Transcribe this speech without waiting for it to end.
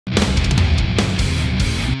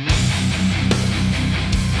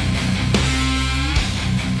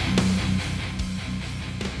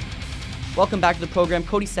Welcome back to the program.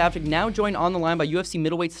 Cody Savchik now joined on the line by UFC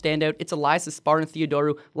middleweight standout. It's Elias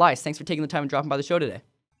Theodorou. Elias, thanks for taking the time and dropping by the show today.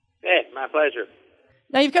 Hey, my pleasure.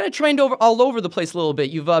 Now, you've kind of trained all over the place a little bit.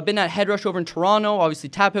 You've been at Head Rush over in Toronto, obviously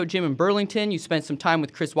Tap Out Gym in Burlington. You spent some time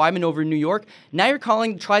with Chris Weidman over in New York. Now you're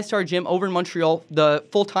calling TriStar Gym over in Montreal, the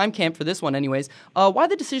full-time camp for this one anyways. Why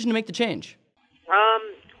the decision to make the change?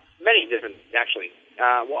 Many different, actually.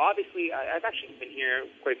 Well, obviously, I've actually been here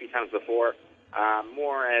quite a few times before,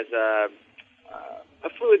 more as a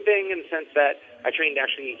fluid thing in the sense that I trained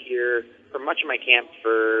actually here for much of my camp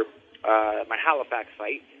for my Halifax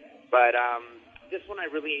site. But this one I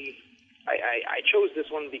chose this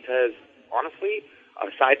one because, honestly,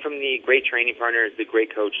 aside from the great training partners, the great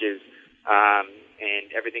coaches, and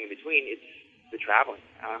everything in between, it's the traveling.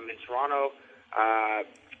 In Toronto,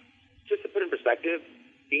 just to put in perspective,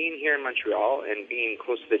 being here in Montreal and being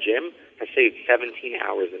close to the gym has saved 17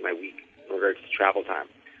 hours in my week in regards to travel time.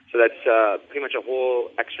 So that's pretty much a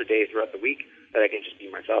whole extra day throughout the week that I can just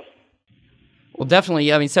be myself. Well,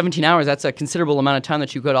 definitely. I mean, 17 hours, that's a considerable amount of time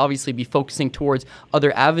that you could obviously be focusing towards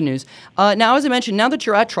other avenues. Now, as I mentioned, now that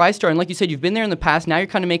you're at TriStar, and like you said, you've been there in the past, now you're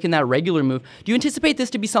kind of making that regular move. Do you anticipate this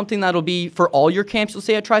to be something that'll be for all your camps, you'll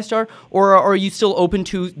say, at TriStar? Or are you still open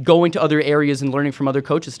to going to other areas and learning from other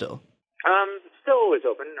coaches still? Still always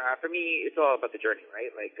open. For me, it's all about the journey,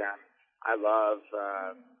 right? Like, I love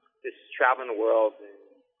just traveling the world and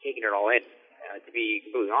taking it all in. To be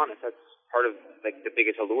completely honest, that's part of like the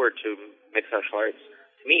biggest allure to mixed martial arts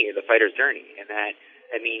to me, the fighter's journey, and that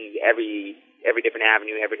means every different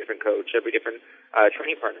avenue, every different coach, every different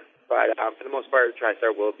training partner. But for the most part,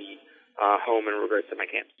 TriStar will be home in regards to my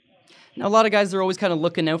camps. Now, a lot of guys are always kind of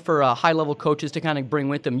looking out for high-level coaches to kind of bring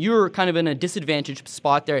with them. You're kind of in a disadvantaged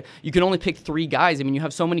spot there. You can only pick 3 guys. I mean, you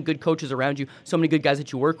have so many good coaches around you, so many good guys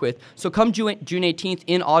that you work with. So come June 18th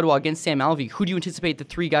in Ottawa against Sam Alvey, who do you anticipate the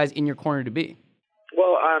 3 guys in your corner to be?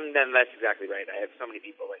 Well, then that's exactly right. I have so many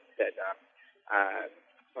people, like you said,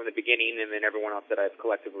 from the beginning and then everyone else that I've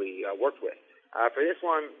collectively worked with. For this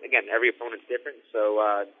one, again, every opponent's different, so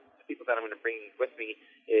the people that I'm going to bring with me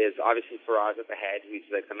is obviously Faraz at the head, who's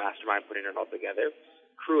like the mastermind putting it all together.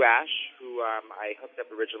 Crew Ash, who I hooked up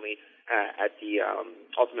originally at the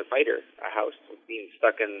Ultimate Fighter house, being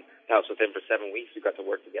stuck in the house with him for 7 weeks. We got to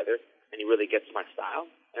work together, and he really gets my style.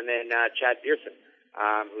 And then Chad Pearson,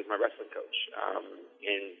 who's my wrestling coach.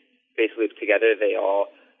 And basically together they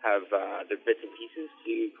all have their bits and pieces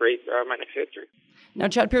to create my next victory. Now,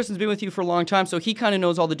 Chad Pearson's been with you for a long time, so he kind of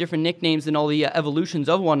knows all the different nicknames and all the evolutions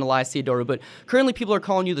of one Elias Theodorou, but currently people are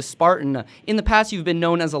calling you the Spartan. In the past, you've been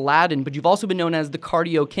known as Aladdin, but you've also been known as the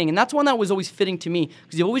Cardio King, and that's one that was always fitting to me,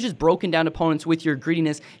 because you've always just broken down opponents with your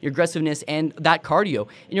greediness, your aggressiveness, and that cardio.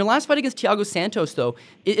 In your last fight against Thiago Santos, though,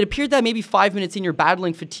 it appeared that maybe 5 minutes in, you're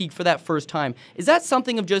battling fatigue for that first time. Is that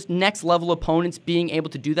something of just next-level opponents being able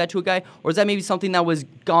to do that to a guy, or is that maybe something that was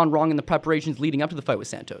gone wrong in the preparations leading up to the fight with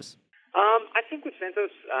Santos? I think with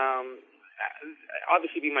Santos,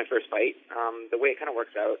 obviously being my first fight, the way it kind of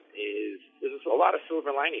works out is there's a lot of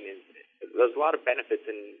silver lining. There's a lot of benefits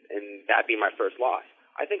in that being my first loss.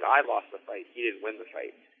 I think I lost the fight. He didn't win the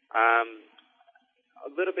fight. A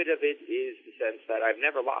little bit of it is the sense that I've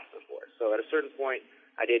never lost before. So at a certain point,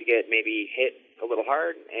 I did get maybe hit a little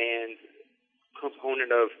hard, and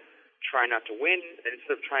component of try not to win, and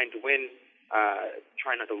instead of trying to win,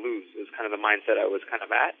 try not to lose is kind of the mindset I was kind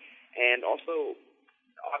of at. And also,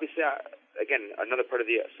 obviously, again, another part of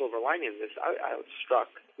the silver lining is I was struck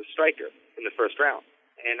the striker in the first round,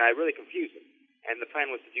 and I really confused him. And the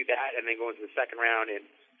plan was to do that and then go into the second round and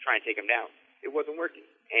try and take him down. It wasn't working.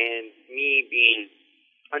 And me being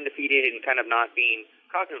undefeated and kind of not being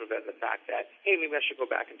cognitive of the fact that, hey, maybe I should go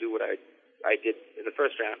back and do what I did in the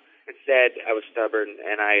first round. Instead, I was stubborn,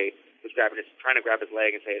 and I was trying to grab his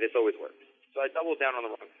leg and say, this always works. So I doubled down on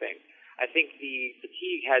the wrong thing. I think the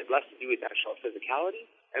fatigue had less to do with actual physicality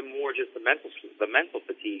and more just the mental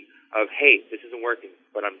fatigue of, hey, this isn't working,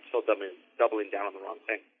 but I'm still doubling down on the wrong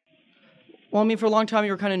thing. Well, I mean, for a long time,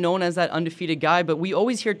 you were kind of known as that undefeated guy, but we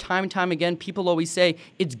always hear time and time again, people always say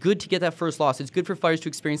it's good to get that first loss. It's good for fighters to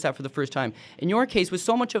experience that for the first time. In your case, with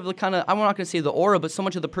so much of the kind of, I'm not going to say the aura, but so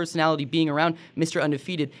much of the personality being around Mr.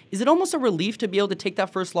 Undefeated, is it almost a relief to be able to take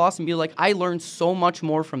that first loss and be like, I learned so much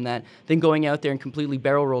more from that than going out there and completely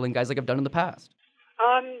barrel rolling guys like I've done in the past?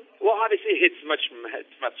 Well, obviously, it's much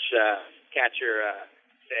catchier,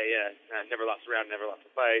 never lost a round, never lost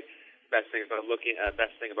a fight. Best thing about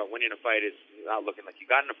winning a fight is not looking like you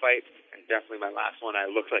got in a fight, and definitely my last one, I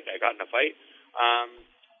looked like I got in a fight.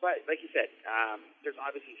 But like you said, there's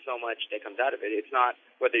obviously so much that comes out of it. It's not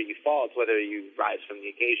whether you fall, it's whether you rise from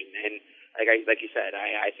the occasion. And like you said,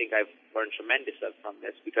 I think I've learned tremendous from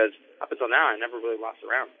this, because up until now I never really lost a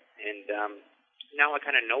round, and now I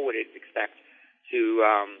kind of know what to expect to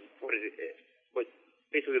what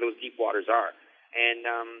basically those deep waters are, and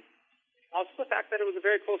also the fact that it was a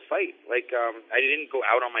very close fight. Like I didn't go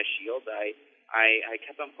out on my shield. I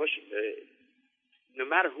kept on pushing. No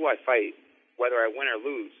matter who I fight, whether I win or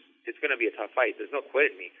lose, it's going to be a tough fight. There's no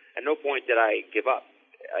quit in me. At no point did I give up.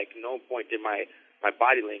 Like no point did my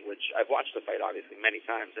body language. I've watched the fight obviously many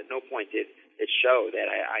times. At no point did it show that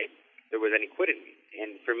there was any quit in me.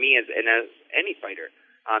 And for me, as any fighter,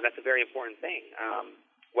 that's a very important thing.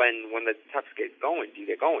 When the toughs get going, you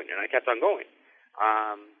get going, and I kept on going.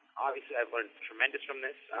 Obviously, I've learned tremendous from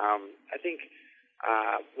this. I think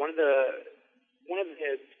one of the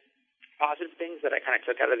positive things that I kind of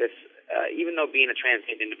took out of this, even though being a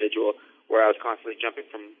transient individual, where I was constantly jumping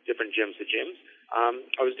from different gyms to gyms,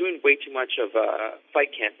 I was doing way too much of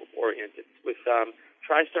fight camp beforehand. With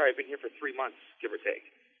TriStar, I've been here for 3 months, give or take.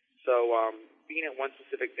 So being at one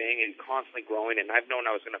specific thing and constantly growing, and I've known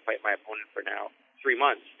I was going to fight my opponent for now 3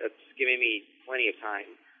 months. That's giving me plenty of time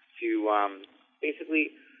to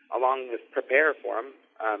basically, along with prepare for him,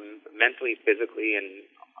 mentally, physically, and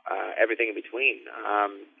everything in between.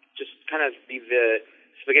 Just kind of be the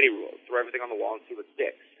spaghetti rule, throw everything on the wall and see what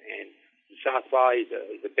sticks. And he's southpaw, he's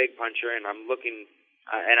a big puncher, and I'm looking,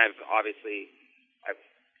 and I've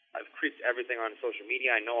creeped everything on social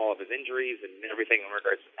media. I know all of his injuries and everything in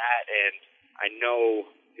regards to that, and I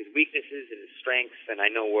know his weaknesses and his strengths, and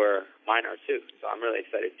I know where mine are too. So I'm really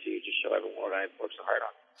excited to just show everyone what I've worked so hard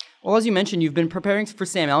on. Well, as you mentioned, you've been preparing for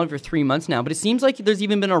Sam Alvey for 3 months now, but it seems like there's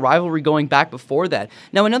even been a rivalry going back before that.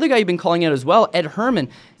 Now, another guy you've been calling out as well, Ed Herman,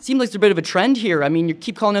 it seems like there's a bit of a trend here. I mean, you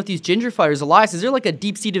keep calling out these ginger fighters. Elias, is there like a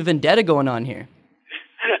deep-seated vendetta going on here?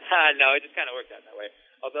 No, it just kind of worked out that way.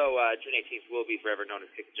 Although June 18th will be forever known as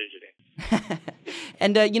Kick the Ginger Day.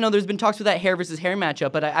 And, there's been talks with that hair versus hair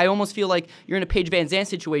matchup, but I almost feel like you're in a Paige Van Zandt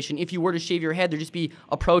situation. If you were to shave your head, there'd just be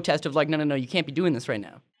a protest of like, no, you can't be doing this right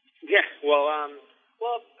now. Yeah, well,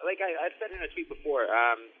 like I've said in a tweet before,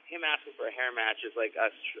 him asking for a hair match is like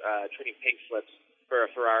us trading pink slips for a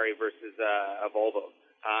Ferrari versus a Volvo.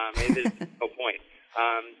 There's no point.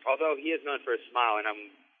 Although he is known for a smile, and I'm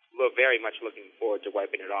very much looking forward to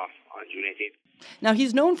wiping it off on June 18th. Now,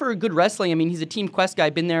 he's known for good wrestling. I mean, he's a Team Quest guy,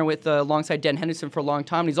 been there with alongside Dan Henderson for a long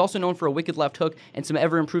time. And he's also known for a wicked left hook and some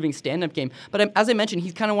ever-improving stand-up game. But as I mentioned,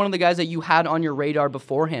 he's kind of one of the guys that you had on your radar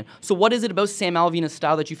beforehand. So what is it about Sam Alvey and his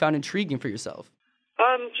style that you found intriguing for yourself?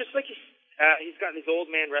 Just like he's got these old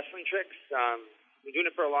man wrestling tricks. Been doing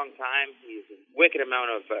it for a long time. He's a wicked amount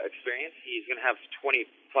of experience. He's going to have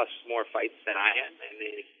 20-plus more fights than I am, and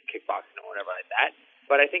then kickboxing or whatever like that.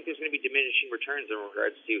 But I think there's going to be diminishing returns in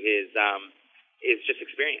regards to his just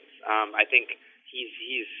experience. I think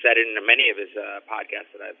he's said in many of his podcasts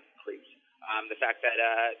that I've creeped. The fact that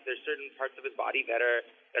there's certain parts of his body that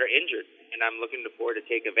are injured, and I'm looking forward to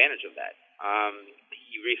take advantage of that.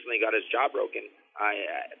 He recently got his jaw broken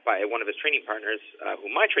by one of his training partners,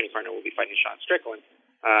 who my training partner will be fighting Sean Strickland.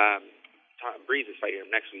 Tom Breeze is fighting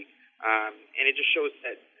him next week. And it just shows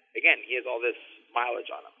that, again, he has all this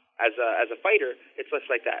mileage on him. As a fighter, it's less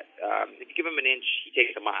like that. If you give him an inch, he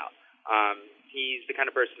takes a mile. He's the kind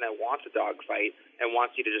of person that wants a dog fight and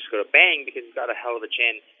wants you to just go to bang because he's got a hell of a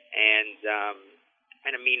chin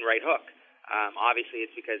and a mean right hook. Obviously,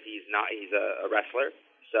 it's because he's a wrestler.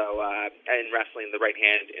 So in wrestling, the right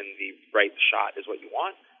hand and the right shot is what you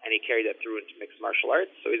want, and he carried that through into mixed martial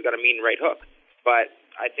arts. So he's got a mean right hook. But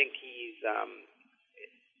I think he's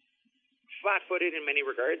flat-footed in many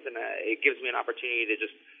regards, and it gives me an opportunity to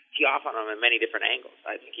just tee off on him in many different angles.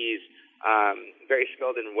 I think he's very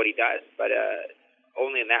skilled in what he does, but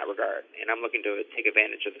only in that regard. And I'm looking to take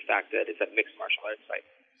advantage of the fact that it's a mixed martial arts fight.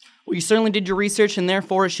 Well, you certainly did your research, and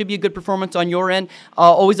therefore it should be a good performance on your end.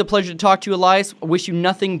 Always a pleasure to talk to you, Elias. I wish you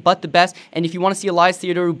nothing but the best. And if you want to see Elias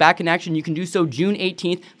Theodorou back in action, you can do so June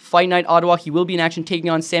 18th, Fight Night Ottawa. He will be in action taking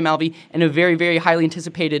on Sam Alvey in a very, very highly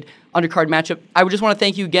anticipated undercard matchup. I would just want to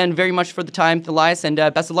thank you again very much for the time, Elias, and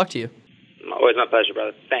best of luck to you. Always my pleasure,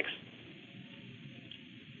 brother. Thanks.